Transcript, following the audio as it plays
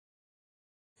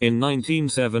In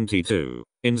 1972,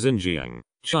 in Xinjiang,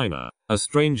 China, a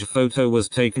strange photo was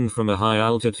taken from a high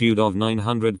altitude of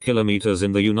 900 kilometers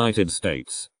in the United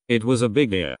States. It was a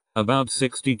big ear, about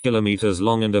 60 kilometers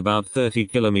long and about 30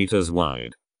 kilometers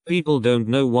wide. People don't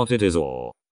know what it is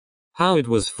or how it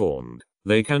was formed.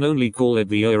 They can only call it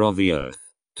the ear of the Earth.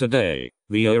 Today,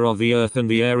 the ear of the Earth and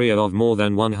the area of more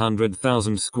than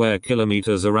 100,000 square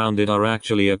kilometers around it are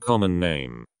actually a common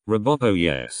name. Rabopo,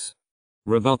 yes.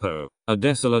 Rabopo, a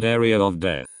desolate area of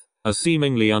death, a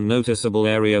seemingly unnoticeable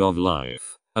area of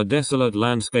life, a desolate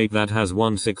landscape that has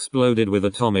once exploded with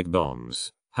atomic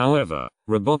bombs. However,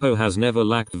 Rabopo has never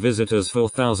lacked visitors for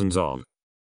thousands of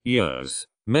years.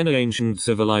 Many ancient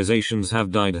civilizations have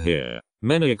died here.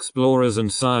 Many explorers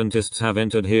and scientists have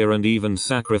entered here and even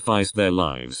sacrificed their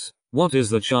lives. What is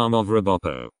the charm of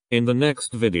Rabopo? In the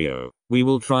next video, we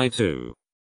will try to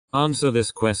answer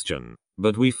this question.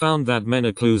 But we found that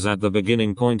many clues at the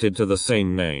beginning pointed to the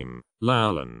same name,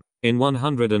 Laolan. In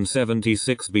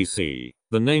 176 BC,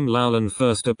 the name Laolan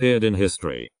first appeared in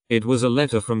history. It was a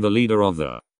letter from the leader of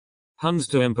the Huns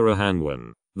to Emperor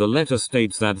Hanwen. The letter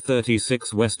states that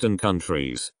 36 Western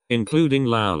countries, including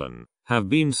Laolan, have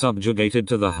been subjugated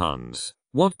to the Huns.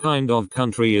 What kind of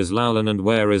country is Laolan and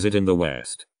where is it in the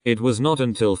West? It was not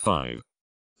until 50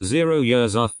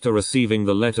 years after receiving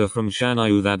the letter from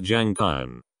Shanyu that Zhang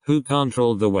Qian, who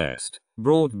controlled the West,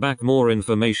 brought back more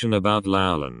information about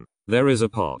Laolan. There is a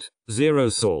pot, zero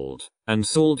salt, and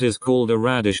salt is called a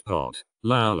radish pot.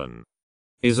 Laolan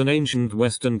is an ancient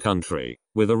Western country,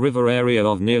 with a river area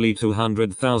of nearly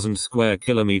 200,000 square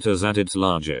kilometers at its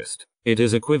largest. It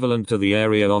is equivalent to the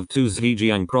area of 2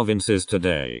 Zhejiang provinces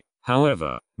today.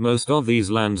 However, most of these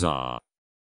lands are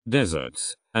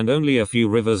deserts, and only a few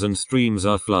rivers and streams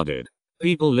are flooded.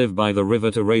 People live by the river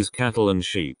to raise cattle and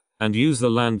sheep, and use the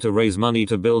land to raise money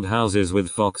to build houses with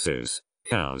foxes,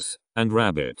 cows, and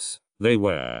rabbits. They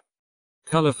wear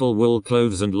colorful wool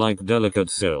clothes and like delicate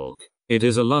silk. It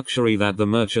is a luxury that the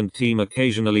merchant team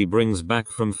occasionally brings back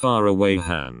from far away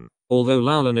Han. Although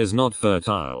Laolan is not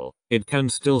fertile, it can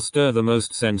still stir the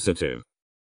most sensitive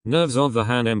nerves of the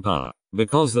Han Empire.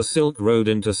 Because the Silk Road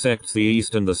intersects the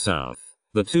east and the south,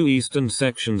 the two eastern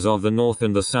sections of the north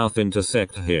and the south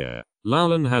intersect here.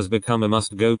 Laolan has become a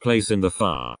must-go place in the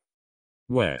far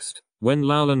west. When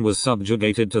Laolan was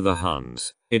subjugated to the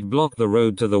Huns, it blocked the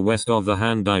road to the west of the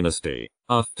Han dynasty.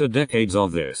 After decades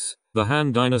of this, the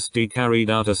Han dynasty carried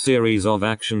out a series of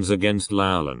actions against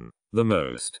Laolan, the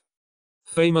most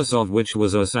famous of which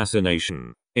was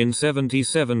assassination. In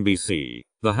 77 BC,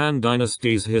 the Han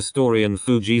dynasty's historian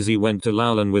Fujizi went to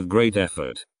Laolan with great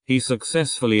effort. He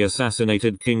successfully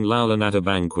assassinated King Laolan at a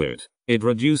banquet. It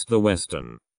reduced the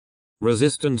western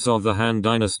resistance of the Han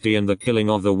dynasty and the killing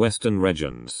of the western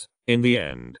regions. In the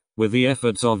end, with the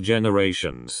efforts of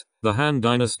generations, the Han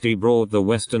dynasty brought the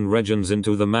western regions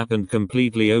into the map and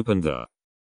completely opened the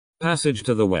passage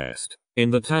to the west. In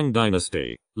the Tang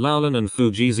dynasty, Laolan and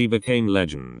Fujizi became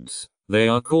legends. They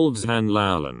are called Zhan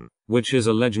Laolan, which is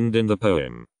a legend in the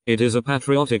poem. It is a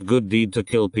patriotic good deed to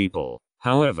kill people.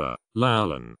 However,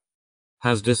 Laolan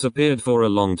has disappeared for a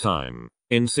long time.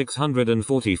 In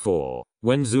 644,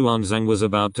 when Xuanzang was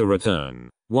about to return,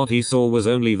 what he saw was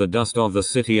only the dust of the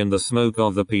city and the smoke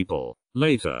of the people.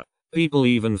 Later, people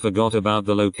even forgot about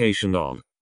the location of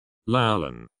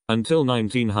Laolan. Until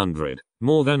 1900,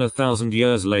 more than 1,000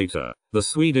 years later, the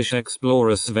Swedish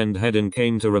explorer Sven Hedin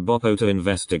came to Rabopo to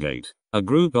investigate. A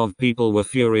group of people were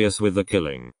furious with the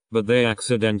killing, but they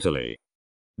accidentally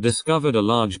discovered a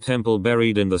large temple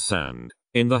buried in the sand.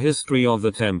 In the history of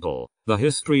the temple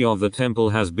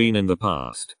has been in the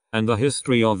past, and the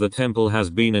history of the temple has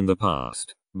been in the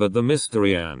past, but the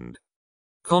mystery and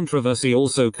controversy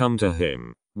also come to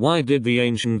him. Why did the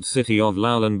ancient city of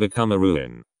Laolan become a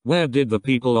ruin? Where did the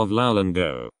people of Laolan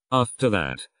go? After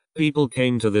that, people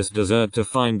came to this desert to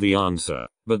find the answer,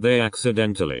 but they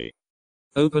accidentally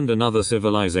opened another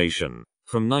civilization.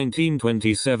 From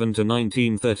 1927 to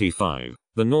 1935,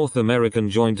 the North American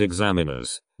Joint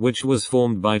Examiners, which was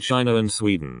formed by China and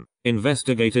Sweden,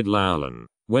 investigated Laolan.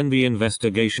 When the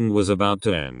investigation was about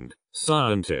to end,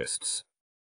 scientists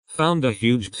found a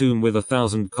huge tomb with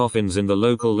 1,000 coffins in the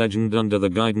local legend under the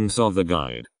guidance of the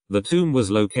guide. The tomb was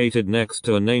located next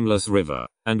to a nameless river,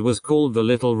 and was called the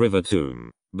Little River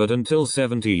Tomb. But until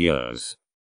 70 years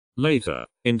later,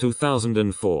 in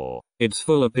 2004, its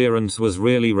full appearance was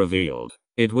really revealed.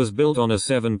 It was built on a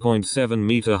 7.7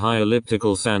 meter high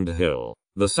elliptical sand hill.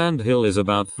 The sand hill is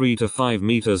about 3 to 5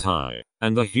 meters high,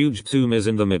 and the huge tomb is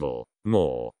in the middle.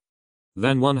 More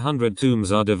than 100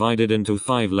 tombs are divided into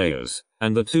 5 layers,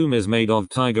 and the tomb is made of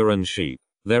tiger and sheep.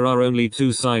 There are only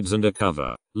 2 sides and a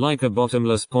cover, like a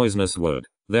bottomless poisonous wood.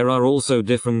 There are also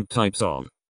different types of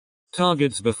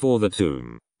targets before the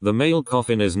tomb. The male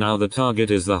coffin is now the target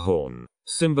is the horn,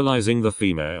 symbolizing the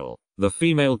female. The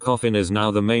female coffin is now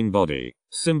the main body,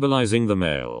 symbolizing the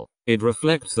male. It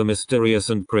reflects the mysterious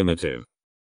and primitive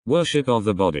worship of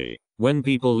the body. When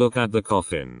people look at the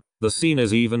coffin, the scene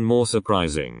is even more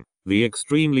surprising. The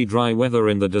extremely dry weather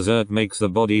in the desert makes the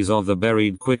bodies of the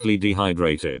buried quickly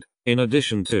dehydrated. In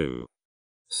addition to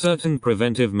certain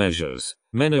preventive measures,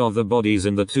 many of the bodies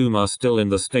in the tomb are still in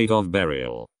the state of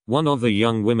burial. One of the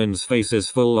young women's face is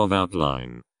full of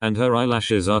outline, and her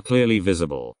eyelashes are clearly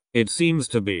visible. It seems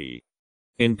to be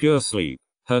in pure sleep.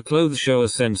 Her clothes show a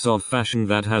sense of fashion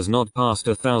that has not passed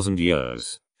 1,000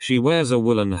 years. She wears a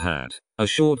woolen hat, a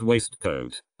short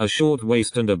waistcoat, a short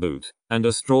waist and a boot, and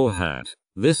a straw hat.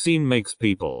 This scene makes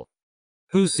people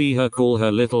who see her call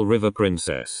her Little River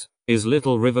Princess. Is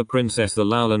Little River Princess the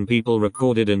Laolan people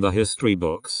recorded in the history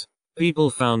books? People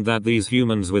found that these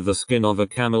humans with the skin of a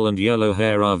camel and yellow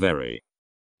hair are very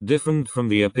different from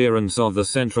the appearance of the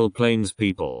Central Plains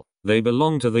people. They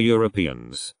belong to the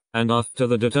Europeans, and after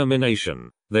the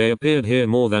determination, they appeared here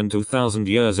more than 2,000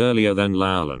 years earlier than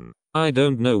Laolan. I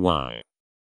don't know why.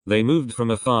 They moved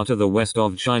from afar to the west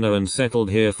of China and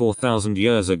settled here 4,000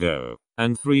 years ago,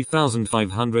 and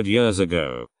 3,500 years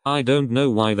ago. I don't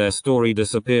know why their story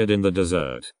disappeared in the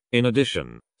desert. In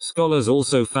addition, scholars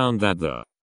also found that the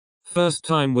first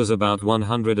time was about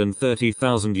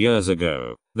 130,000 years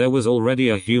ago. There was already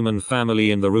a human family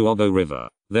in the Ruobo River.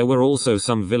 There were also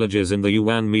some villages in the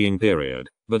Yuan Ming period,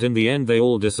 but in the end they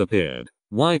all disappeared.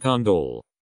 Why can't all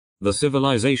the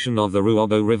civilization of the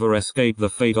Ruobo River escape the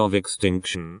fate of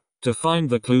extinction? To find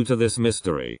the clue to this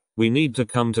mystery, we need to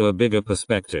come to a bigger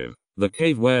perspective. The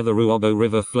cave where the Ruobo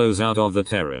River flows out of the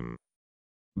Tarim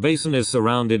Basin is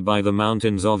surrounded by the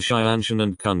mountains of Xianshan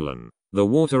and Kunlun. The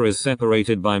water is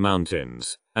separated by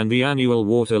mountains, and the annual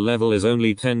water level is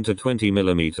only 10 to 20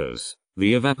 millimeters.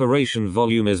 The evaporation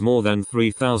volume is more than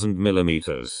 3,000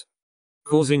 millimeters,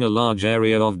 causing a large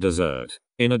area of desert.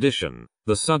 In addition,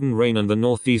 the sudden rain and the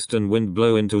northeastern wind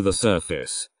blow into the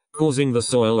surface, causing the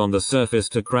soil on the surface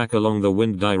to crack along the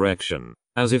wind direction,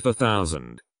 as if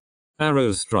 1,000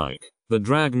 arrows strike. The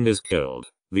dragon is killed.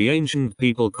 The ancient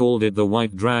people called it the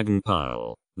White Dragon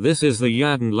Pile. This is the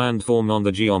Yadan landform on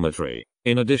the geometry.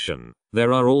 In addition,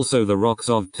 there are also the rocks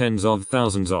of tens of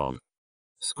thousands of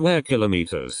square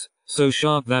kilometers, so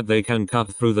sharp that they can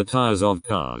cut through the tires of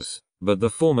cars. But the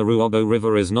former Ruobo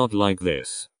River is not like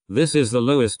this. This is the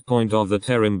lowest point of the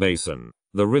Tarim Basin.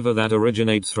 The river that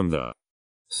originates from the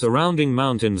surrounding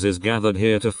mountains is gathered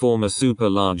here to form a super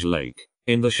large lake.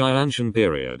 In the Xianshan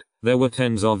period, there were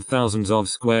tens of thousands of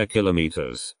square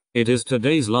kilometers. It is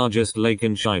today's largest lake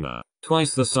in China,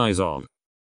 twice the size of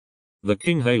the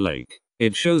Qinghai Lake.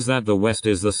 It shows that the west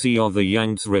is the sea of the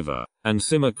Yangtze River, and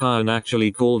Sima Qian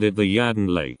actually called it the Yadan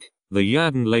Lake. The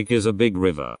Yadan Lake is a big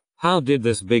river. How did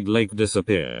this big lake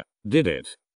disappear? Did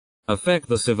it affect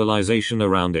the civilization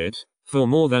around it? For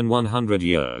more than 100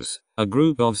 years, a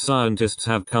group of scientists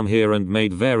have come here and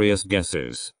made various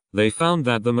guesses. They found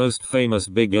that the most famous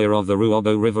big ear of the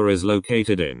Ruobo River is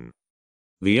located in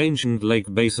the ancient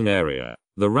lake basin area.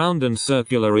 The round and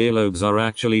circular earlobes are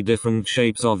actually different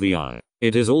shapes of the eye.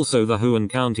 It is also the Huan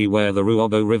County where the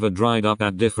Ruobo River dried up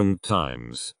at different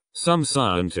times. Some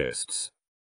scientists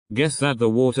guess that the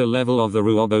water level of the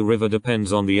Ruobo River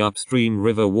depends on the upstream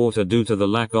river water due to the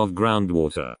lack of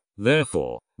groundwater.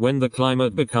 Therefore, when the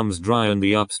climate becomes dry and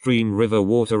the upstream river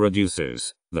water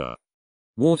reduces, the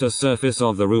water surface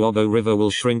of the Ruobo River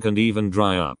will shrink and even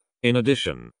dry up. In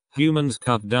addition, humans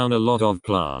cut down a lot of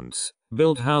plants,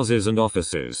 built houses and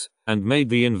offices, and made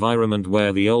the environment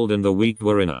where the old and the weak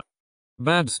were in a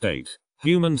bad state.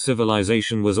 Human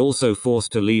civilization was also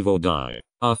forced to leave or die.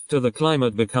 After the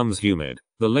climate becomes humid,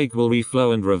 the lake will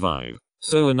reflow and revive.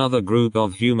 So another group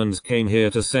of humans came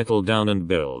here to settle down and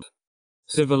build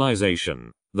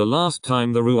civilization. The last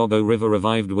time the Ruobo River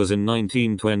revived was in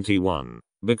 1921.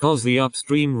 Because the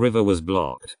upstream river was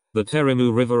blocked, the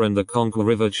Terimu River and the Conque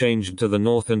River changed to the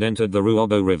north and entered the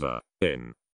Ruobo River.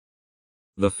 In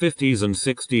the 50s and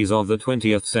 60s of the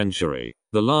 20th century,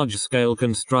 the large-scale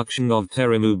construction of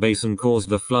Terimu Basin caused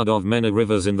the flood of many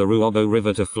rivers in the Ruobo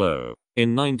River to flow.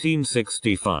 In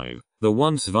 1965, the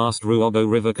once vast Ruobo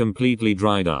River completely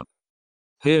dried up.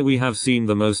 Here we have seen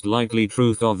the most likely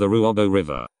truth of the Ruobo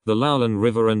River, the Laolan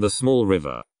River and the Small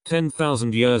River.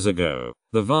 10,000 years ago,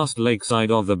 the vast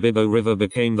lakeside of the Bibo River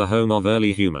became the home of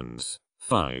early humans.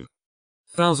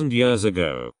 5,000 years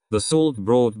ago, the salt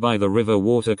brought by the river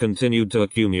water continued to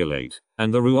accumulate,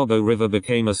 and the Ruobo River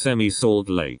became a semi-salt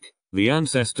lake. The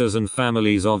ancestors and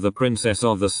families of the princess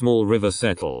of the small river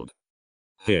settled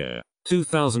here.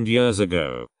 2,000 years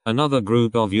ago, another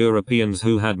group of Europeans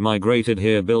who had migrated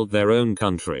here built their own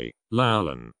country,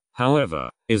 Laolan. However,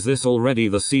 is this already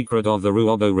the secret of the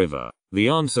Ruobo River? The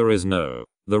answer is no.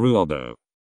 The Ruobo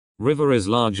River is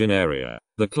large in area,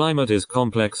 the climate is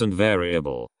complex and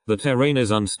variable, the terrain is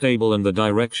unstable and the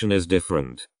direction is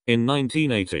different. In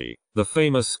 1980, the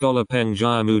famous scholar Peng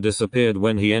Jiamu disappeared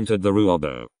when he entered the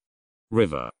Ruobo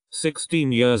River.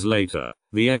 16 years later,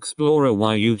 the explorer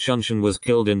Yu Chunshan was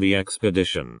killed in the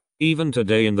expedition. Even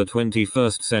today in the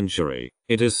 21st century,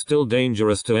 it is still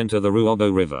dangerous to enter the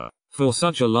Ruobo River. For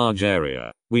such a large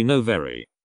area, we know very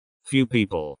few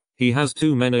people. He has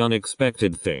too many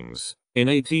unexpected things. In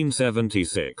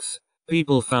 1876,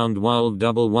 people found wild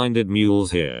double-winded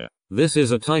mules here. This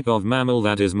is a type of mammal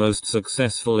that is most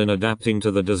successful in adapting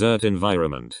to the desert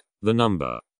environment. The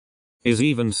number is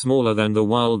even smaller than the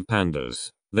wild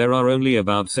pandas. There are only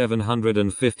about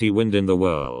 750 wind in the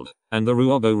world, and the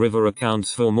Ruobo River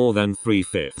accounts for more than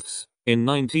 3/5. In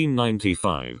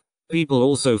 1995, people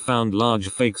also found large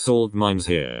fake salt mines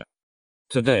here.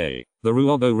 Today, the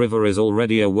Ruobo River is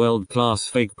already a world-class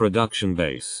fake production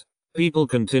base. People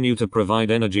continue to provide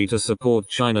energy to support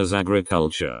China's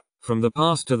agriculture. From the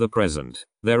past to the present,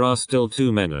 there are still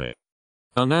too many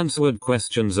unanswered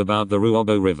questions about the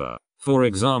Ruobo River. For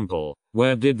example,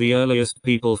 where did the earliest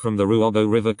people from the Ruobo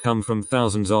River come from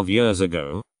thousands of years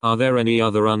ago? Are there any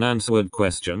other unanswered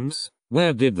questions?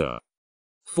 Where did the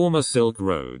former Silk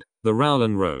Road, the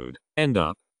Rowland Road, end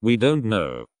up? We don't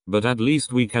know, but at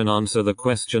least we can answer the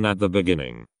question at the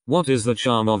beginning. What is the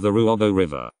charm of the Ruobo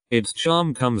River? Its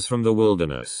charm comes from the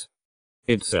wilderness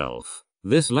itself.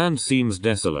 This land seems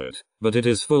desolate, but it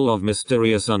is full of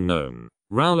mysterious unknown.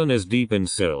 Rowland is deep in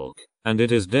silk, and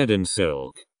it is dead in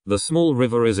silk. The small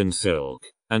river is in silk,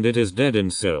 and it is dead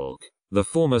in silk. The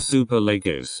former super lake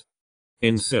is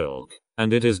in silk,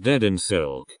 and it is dead in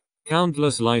silk.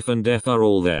 Countless life and death are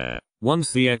all there.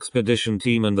 Once the expedition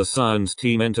team and the science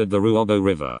team entered the Ruobo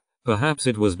River, perhaps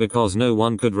it was because no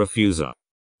one could refuse a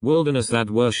wilderness that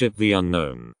worshipped the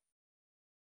unknown.